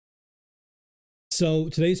So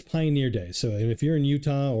today's Pioneer Day. So if you're in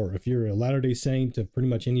Utah or if you're a Latter-day Saint of pretty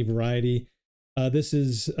much any variety, this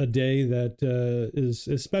is a day that is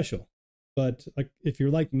special. But if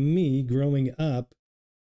you're like me, growing up,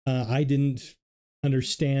 I didn't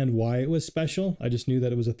understand why it was special. I just knew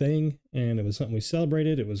that it was a thing and it was something we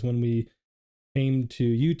celebrated. It was when we came to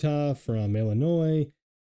Utah from Illinois,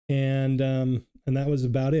 and that was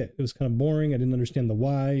about it. It was kind of boring. I didn't understand the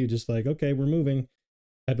why. You're just like, okay, we're moving,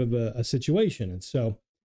 type of a situation. And so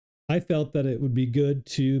I felt that it would be good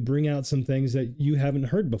to bring out some things that you haven't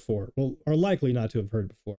heard before, well, are likely not to have heard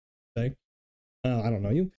before. Okay, I don't know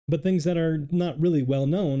you, but things that are not really well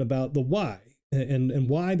known about the why and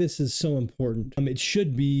why this is so important. It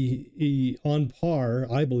should be on par,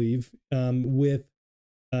 I believe, with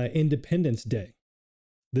Independence Day.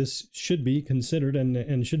 This should be considered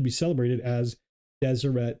and should be celebrated as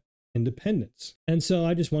Deseret Independence. And so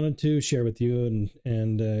I just wanted to share with you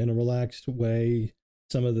and in a relaxed way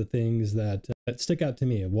some of the things that stick out to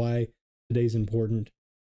me of why today's important,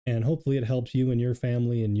 and hopefully it helps you and your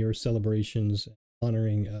family and your celebrations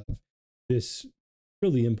honoring of this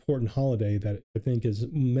really important holiday that I think is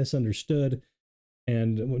misunderstood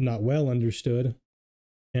and not well understood.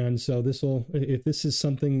 And so this will, if this is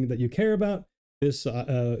something that you care about, this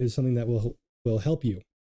is something that will help you,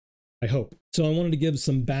 I hope. So I wanted to give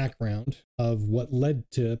some background of what led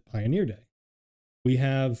to Pioneer Day. We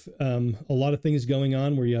have a lot of things going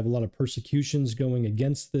on where you have a lot of persecutions going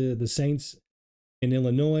against the saints in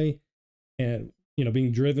Illinois, and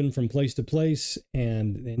being driven from place to place,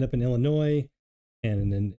 and they end up in Illinois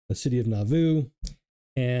and in the city of Nauvoo.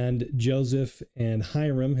 And Joseph and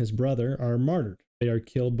Hiram, his brother, are martyred. They are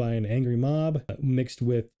killed by an angry mob mixed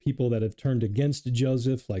with people that have turned against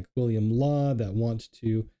Joseph, like William Law, that want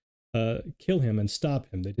to kill him and stop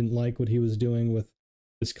him. They didn't like what he was doing with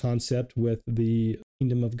this concept with the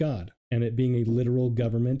kingdom of God, and it being a literal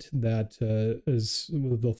government that is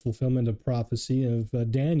the fulfillment of prophecy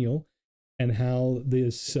of Daniel, and how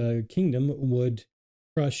this kingdom would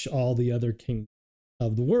crush all the other kingdoms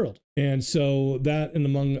of the world. And so that, and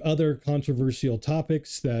among other controversial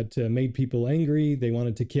topics that made people angry, they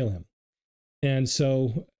wanted to kill him. And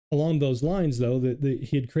so along those lines, though,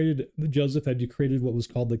 Joseph had created what was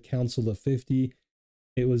called the Council of 50.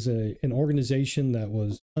 It was an organization that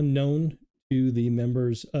was unknown to the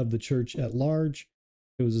members of the church at large.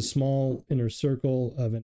 It was a small inner circle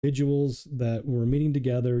of individuals that were meeting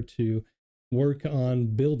together to work on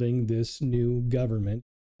building this new government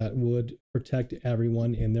that would protect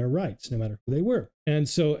everyone in their rights, no matter who they were. And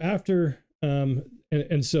so after,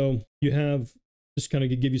 and so you have, just kind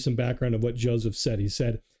of give you some background of what Joseph said. He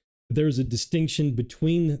said, there's a distinction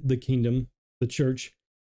between the kingdom, the church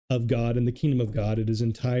of God, and the kingdom of God. It is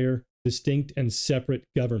entire, distinct, and separate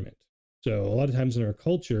government. So a lot of times in our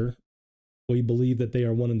culture, we believe that they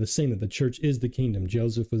are one and the same, that the church is the kingdom.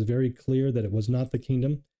 Joseph was very clear that it was not the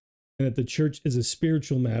kingdom, and that the church is a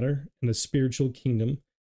spiritual matter and a spiritual kingdom.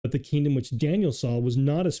 But the kingdom which Daniel saw was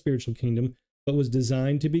not a spiritual kingdom, but was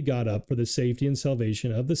designed to be got up for the safety and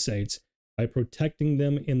salvation of the saints by protecting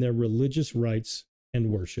them in their religious rights and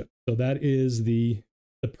worship. So that is the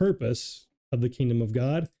purpose of the kingdom of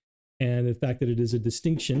God. And the fact that it is a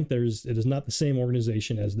distinction, it is not the same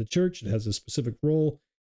organization as the church. It has a specific role.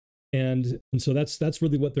 And so that's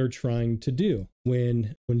really what they're trying to do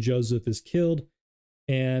when Joseph is killed.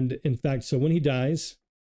 And in fact, so when he dies,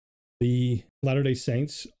 the Latter-day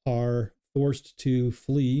Saints are forced to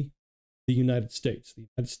flee the United States. The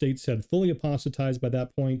United States had fully apostatized by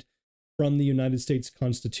that point from the United States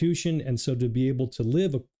Constitution. And so to be able to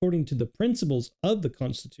live according to the principles of the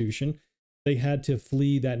Constitution, they had to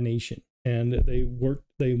flee that nation. And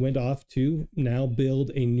they went off to now build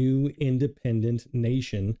a new independent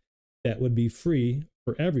nation that would be free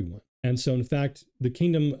for everyone. And so, in fact, the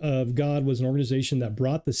kingdom of God was an organization that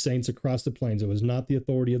brought the saints across the plains. It was not the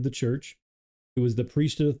authority of the church. It was the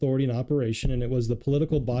priesthood authority in operation, and it was the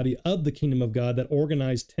political body of the kingdom of God that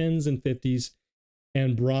organized tens and fifties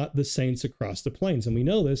and brought the saints across the plains. And we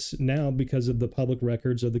know this now because of the public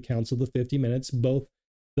records of the Council of 50 Minutes, both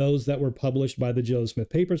those that were published by the Joseph Smith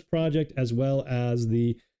Papers Project, as well as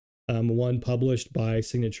the one published by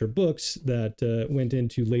Signature Books that went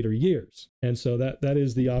into later years. And so that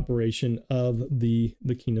is the operation of the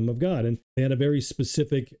kingdom of God. And they had a very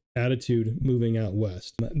specific attitude moving out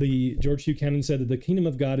west. George Buchanan said that the kingdom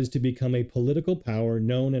of God is to become a political power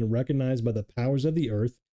known and recognized by the powers of the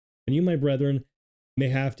earth. And you, my brethren, may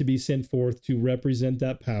have to be sent forth to represent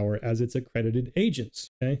that power as its accredited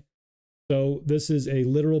agents. Okay. So this is a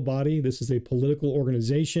literal body. This is a political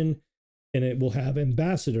organization, and it will have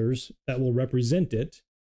ambassadors that will represent it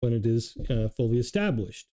when it is fully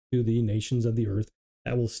established. to the nations of the earth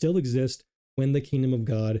that will still exist when the kingdom of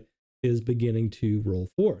God is beginning to roll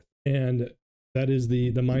forth. And that is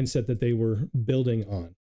the mindset that they were building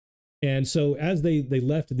on. And so as they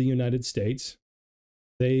left the United States,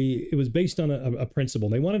 it was based on a principle.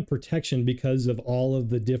 They wanted protection because of all of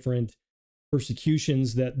the different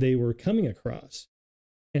persecutions that they were coming across.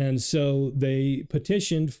 And so they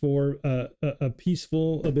petitioned for a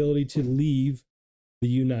peaceful ability to leave the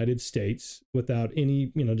United States without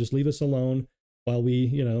any, just leave us alone while we,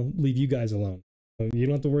 leave you guys alone. You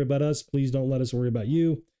don't have to worry about us. Please don't let us worry about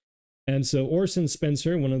you. And so Orson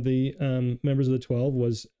Spencer, one of the members of the 12,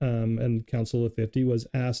 was and Council of 50, was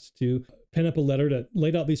asked to pen up a letter that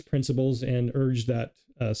laid out these principles and urged that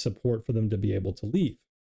support for them to be able to leave.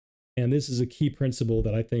 And this is a key principle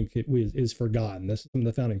that I think is forgotten. This is something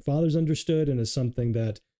the founding fathers understood and is something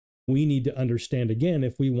that we need to understand again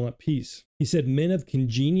if we want peace. He said, men of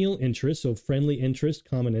congenial interest, so friendly interest,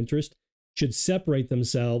 common interest, should separate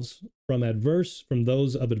themselves from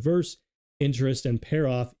those of adverse interest and pair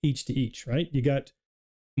off each to each, right? You got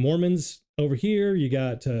Mormons over here, you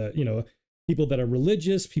got, people that are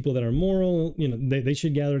religious, people that are moral, they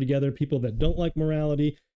should gather together, people that don't like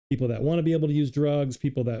morality, people that want to be able to use drugs,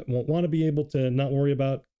 people that won't want to be able to not worry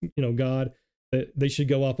about, God, they should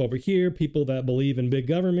go off over here. People that believe in big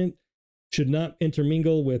government should not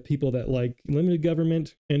intermingle with people that like limited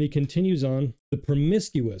government. And he continues on, the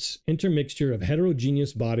promiscuous intermixture of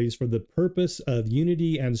heterogeneous bodies for the purpose of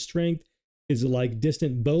unity and strength is alike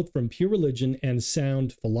distant both from pure religion and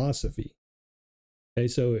sound philosophy. Okay,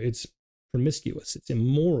 so it's promiscuous, it's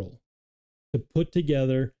immoral to put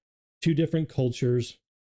together two different cultures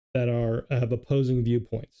that have opposing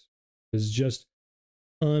viewpoints. It's just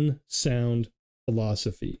unsound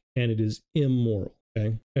philosophy, and it is immoral.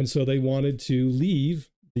 Okay, and so they wanted to leave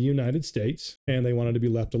the United States, and they wanted to be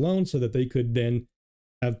left alone so that they could then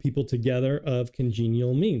have people together of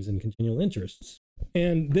congenial means and congenial interests.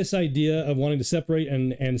 And this idea of wanting to separate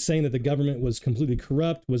and saying that the government was completely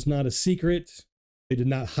corrupt was not a secret. They did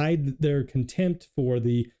not hide their contempt for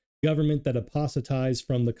the government that apostatized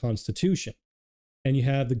from the Constitution. And you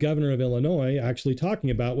have the governor of Illinois actually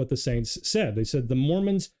talking about what the saints said. They said the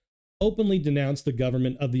Mormons openly denounced the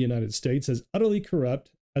government of the United States as utterly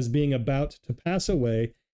corrupt, as being about to pass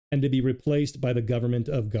away and to be replaced by the government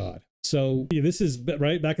of God. So this is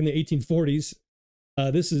right back in the 1840s.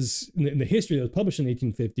 This is in the history that was published in the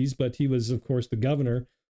 1850s, but he was, of course, the governor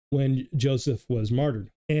when Joseph was martyred.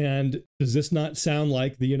 And does this not sound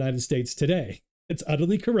like the United States today? It's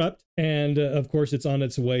utterly corrupt, and of course, it's on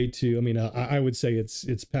its way to. I would say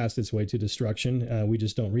it's past its way to destruction. We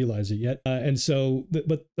just don't realize it yet. And so,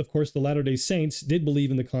 but of course, the Latter-day Saints did believe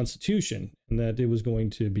in the Constitution and that it was going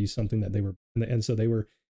to be something that they were, and so they were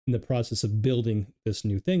in the process of building this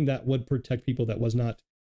new thing that would protect people that was not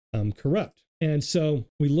corrupt. And so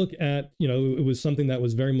we look at, it was something that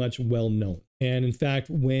was very much well known. And in fact,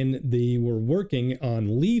 when they were working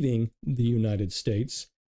on leaving the United States,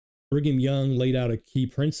 Brigham Young laid out a key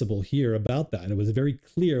principle here about that. And it was very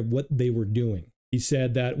clear what they were doing. He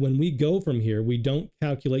said that when we go from here, we don't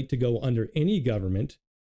calculate to go under any government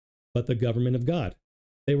but the government of God.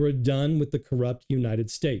 They were done with the corrupt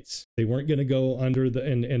United States. They weren't going to go under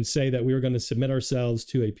and say that we were going to submit ourselves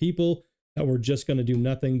to a people that were just going to do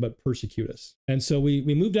nothing but persecute us. And so we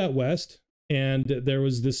moved out west, and there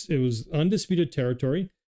was it was undisputed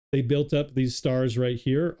territory. They built up these stars right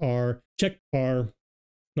here,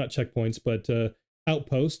 not checkpoints, but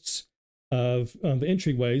outposts of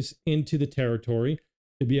entryways into the territory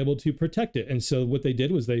to be able to protect it. And so what they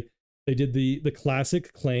did was they did the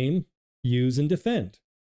classic claim, use, and defend.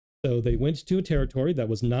 So they went to a territory that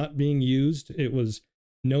was not being used. It was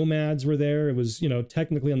nomads were there. It was,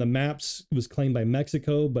 technically on the maps, it was claimed by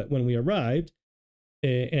Mexico. But when we arrived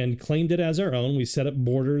and claimed it as our own, we set up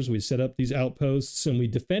borders, we set up these outposts, and we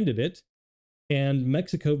defended it. And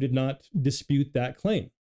Mexico did not dispute that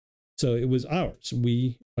claim. So it was ours.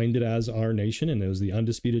 We claimed it as our nation, and it was the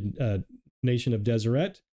undisputed nation of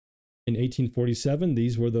Deseret. In 1847,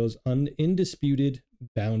 these were those undisputed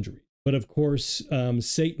boundaries. But of course,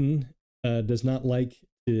 Satan does not like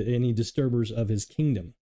any disturbers of his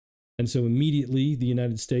kingdom. And so immediately the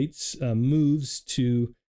United States moves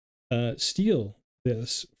to steal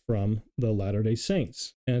this from the Latter-day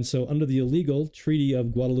Saints. And so under the illegal Treaty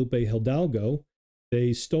of Guadalupe Hidalgo,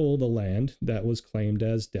 they stole the land that was claimed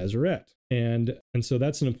as Deseret. And so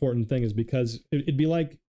that's an important thing, is because it'd be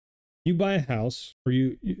like you buy a house, or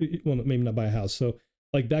well, maybe not buy a house. So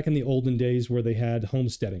like back in the olden days where they had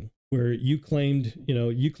homesteading, where you claimed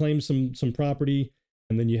some property,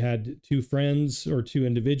 and then you had two friends or two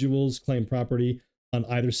individuals claim property on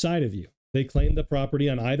either side of you. They claim the property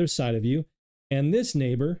on either side of you. And this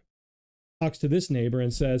neighbor talks to this neighbor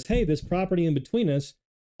and says, hey, this property in between us,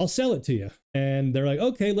 I'll sell it to you. And they're like,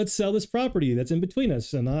 okay, let's sell this property that's in between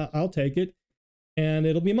us, and I'll take it, and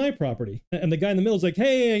it'll be my property. And the guy in the middle is like,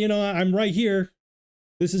 hey, you know, I'm right here.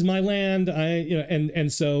 This is my land.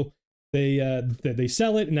 And so they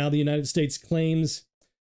sell it, and now the United States claims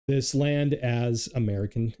this land as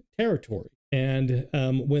American territory. And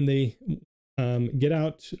when they get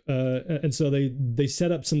out, and so they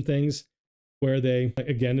set up some things where they,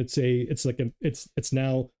 again, it's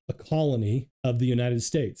now a colony of the United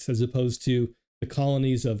States, as opposed to the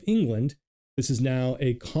colonies of England. This is now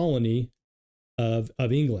a colony of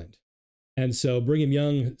England. And so Brigham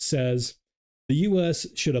Young says the U.S.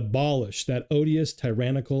 should abolish that odious,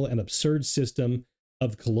 tyrannical, and absurd system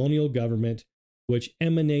of colonial government which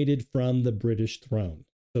emanated from the British throne.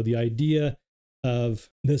 So the idea of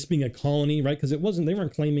this being a colony, right? Because they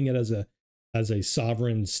weren't claiming it as a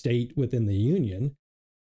sovereign state within the Union.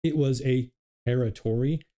 It was a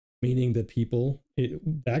territory, meaning that people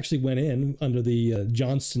actually went in under the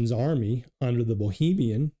Johnston's army, under the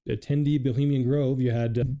Bohemian, attendee Bohemian Grove. You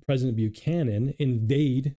had President Buchanan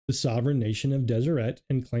invade the sovereign nation of Deseret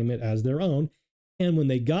and claim it as their own. And when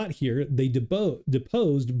they got here, they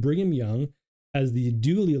deposed Brigham Young as the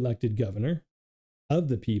duly elected governor of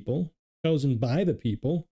the people, chosen by the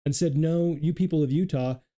people, and said, no, you people of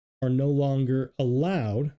Utah are no longer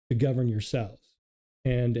allowed to govern yourselves.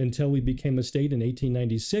 And until we became a state in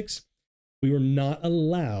 1896, we were not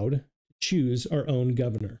allowed to choose our own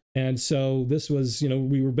governor. And so this was,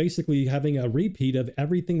 we were basically having a repeat of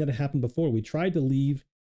everything that had happened before. We tried to leave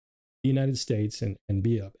the United States and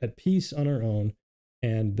be at peace on our own.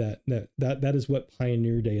 And that is what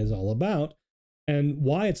Pioneer Day is all about. And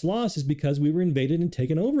why it's lost is because we were invaded and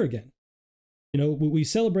taken over again. We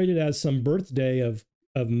celebrate it as some birthday of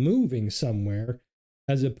moving somewhere,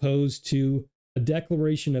 as opposed to a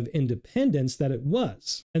declaration of independence that it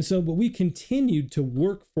was. And so, but we continued to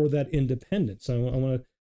work for that independence. I want to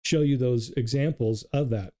show you those examples of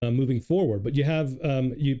that moving forward. But you have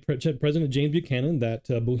President James Buchanan, that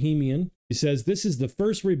Bohemian. He says, this is the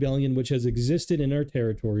first rebellion which has existed in our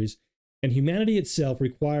territories, and humanity itself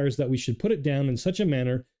requires that we should put it down in such a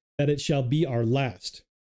manner that it shall be our last.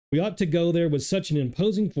 We ought to go there with such an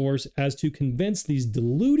imposing force as to convince these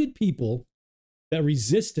deluded people that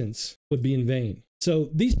resistance would be in vain.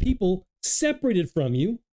 So these people separated from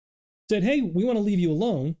you, said, hey, we want to leave you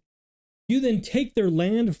alone. You then take their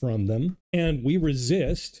land from them, and we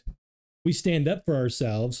resist. We stand up for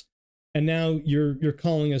ourselves. And now you're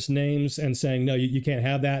calling us names and saying, no, you can't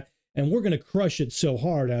have that. And we're going to crush it so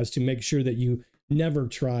hard as to make sure that you never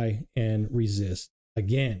try and resist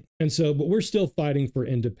again. And so, but we're still fighting for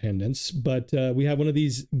independence. But we have one of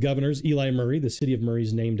these governors, Eli Murray, the city of Murray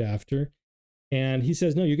is named after. And he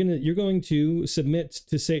says, no, you're going to submit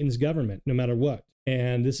to Satan's government no matter what.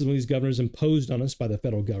 And this is one of these governors imposed on us by the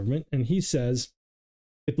federal government. And he says,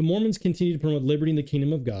 if the Mormons continue to promote liberty in the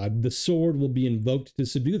kingdom of God, the sword will be invoked to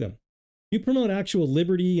subdue them. If you promote actual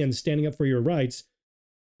liberty and standing up for your rights,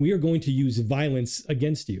 we are going to use violence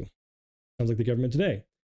against you. Sounds like the government today.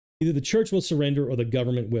 Either the church will surrender or the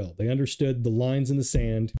government will. They understood the lines in the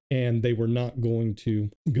sand, and they were not going to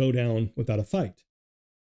go down without a fight.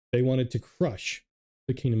 They wanted to crush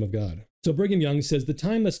the kingdom of God. So Brigham Young says the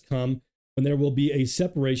time must come when there will be a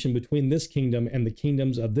separation between this kingdom and the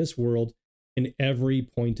kingdoms of this world in every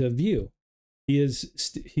point of view. He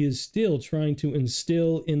is still trying to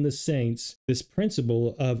instill in the saints this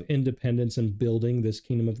principle of independence and building this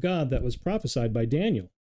kingdom of God that was prophesied by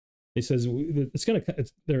Daniel. He says there is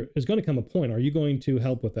going to come a point. Are you going to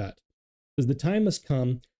help with that? He says the time must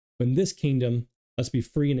come when this kingdom must be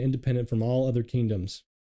free and independent from all other kingdoms.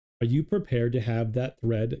 Are you prepared to have that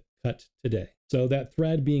thread cut today? So that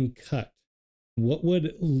thread being cut, what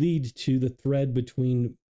would lead to the thread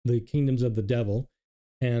between the kingdoms of the devil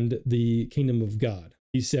and the kingdom of God?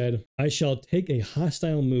 He said, I shall take a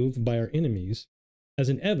hostile move by our enemies as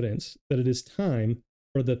an evidence that it is time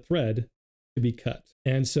for the thread to be cut.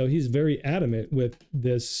 And so he's very adamant with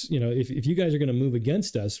this, if you guys are going to move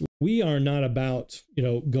against us, we are not about,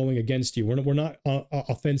 going against you. We're not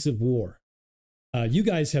offensive war. You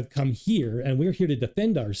guys have come here, and we're here to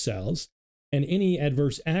defend ourselves, and any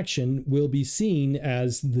adverse action will be seen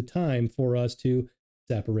as the time for us to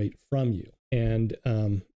separate from you. And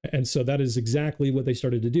so that is exactly what they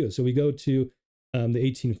started to do. So we go to the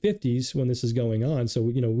 1850s when this is going on. So,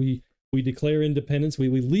 we declare independence. We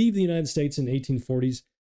leave the United States in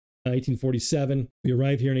 1847. We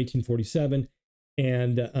arrive here in 1847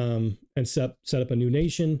 and set up a new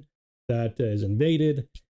nation that is invaded.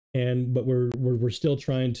 but we're still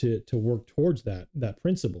trying to work towards that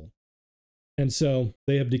principle. And so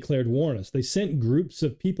they have declared war on us. They sent groups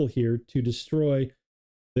of people here to destroy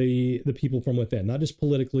the people from within, not just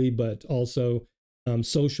politically, but also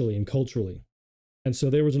socially and culturally. And so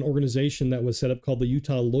there was an organization that was set up called the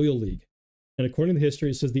Utah Loyal League. And according to the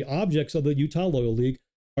history, it says the objects of the Utah Loyal League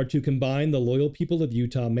are to combine the loyal people of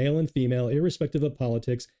Utah, male and female, irrespective of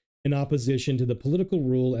politics, in opposition to the political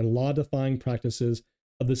rule and law-defying practices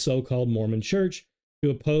of the so-called Mormon Church,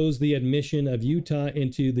 to oppose the admission of Utah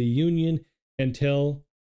into the Union until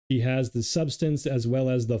he has the substance as well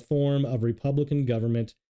as the form of Republican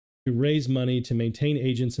government, to raise money to maintain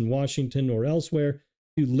agents in Washington or elsewhere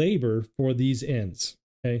to labor for these ends.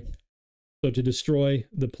 Okay, so to destroy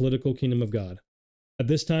the political kingdom of God. At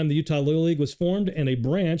this time, the Utah Loyal League was formed and a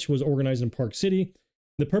branch was organized in Park City.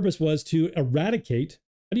 The purpose was to eradicate.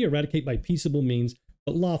 How do you eradicate? By peaceable means,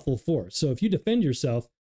 but lawful force. So if you defend yourself,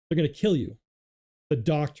 they're going to kill you. The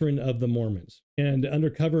doctrine of the Mormons. And under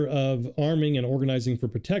cover of arming and organizing for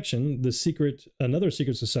protection, another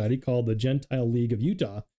secret society called the Gentile League of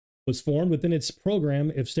Utah was formed. Within its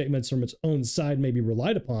program, if statements from its own side may be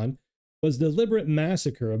relied upon, was deliberate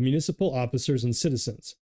massacre of municipal officers and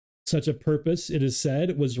citizens. Such a purpose, it is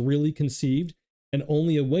said, was really conceived and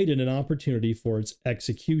only awaited an opportunity for its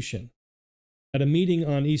execution. At a meeting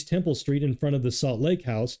on East Temple Street in front of the Salt Lake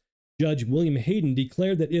House, Judge William Hayden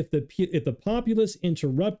declared that if the populace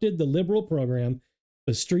interrupted the liberal program,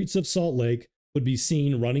 the streets of Salt Lake would be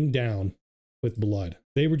seen running down with blood.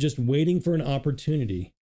 They were just waiting for an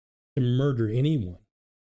opportunity to murder anyone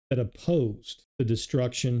that opposed the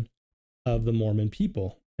destruction of the Mormon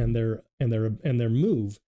people and their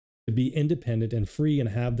move to be independent and free and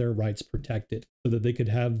have their rights protected so that they could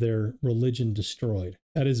have their religion destroyed.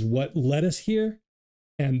 That is what led us here,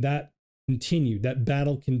 and that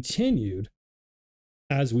battle continued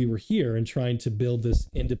as we were here and trying to build this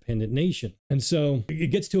independent nation. And so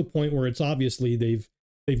it gets to a point where it's obviously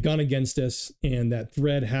they've gone against us and that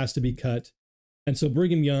thread has to be cut. And so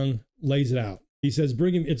Brigham Young lays it out. He says,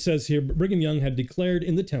 it says here, Brigham Young had declared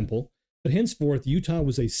in the temple that henceforth Utah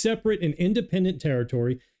was a separate and independent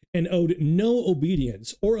territory and owed no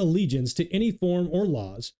obedience or allegiance to any form or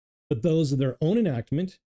laws but those of their own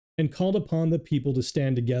enactment, and called upon the people to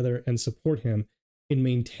stand together and support him in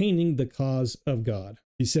maintaining the cause of God.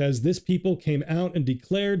 He says this people came out and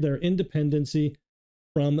declared their independency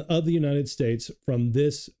of the United States from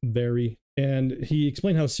this very. And he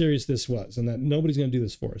explained how serious this was and that nobody's going to do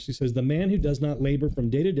this for us. He says, the man who does not labor from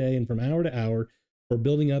day to day and from hour to hour for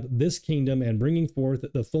building up this kingdom and bringing forth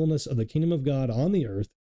the fullness of the kingdom of God on the earth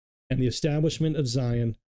and the establishment of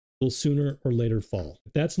Zion will sooner or later fall.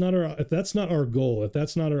 If that's not our goal, if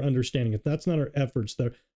that's not our understanding, if that's not our efforts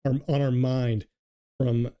that are on our mind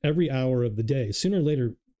from every hour of the day, sooner or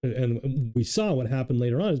later, and we saw what happened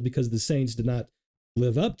later on is because the saints did not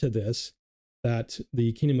live up to this, that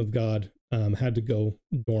the kingdom of God had to go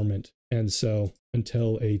dormant, and so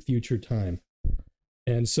until a future time.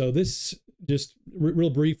 And so this, just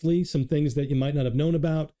real briefly, some things that you might not have known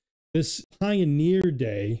about. This Pioneer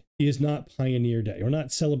Day is not Pioneer Day. We're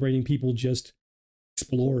not celebrating people just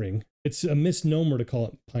exploring. It's a misnomer to call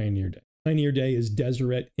it Pioneer Day. Pioneer Day is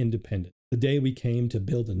Deseret Independence, the day we came to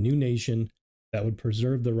build a new nation that would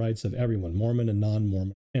preserve the rights of everyone, Mormon and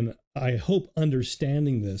non-Mormon. And I hope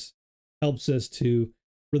understanding this helps us to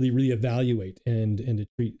really reevaluate and to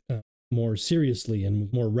treat more seriously and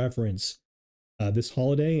with more reverence this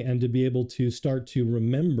holiday, and to be able to start to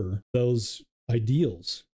remember those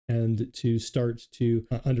ideals and to start to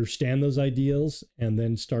understand those ideals and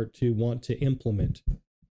then start to want to implement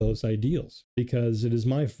those ideals. Because it is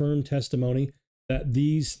my firm testimony that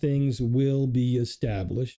these things will be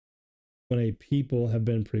established when a people have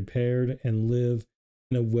been prepared and live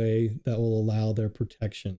in a way that will allow their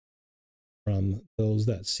protection from those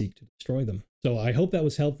that seek to destroy them. So I hope that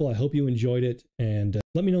was helpful. I hope you enjoyed it. And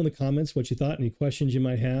let me know in the comments what you thought, any questions you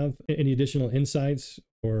might have, any additional insights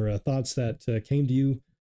or thoughts that came to you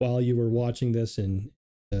while you were watching this, and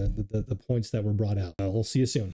the points that were brought out. We'll see you soon.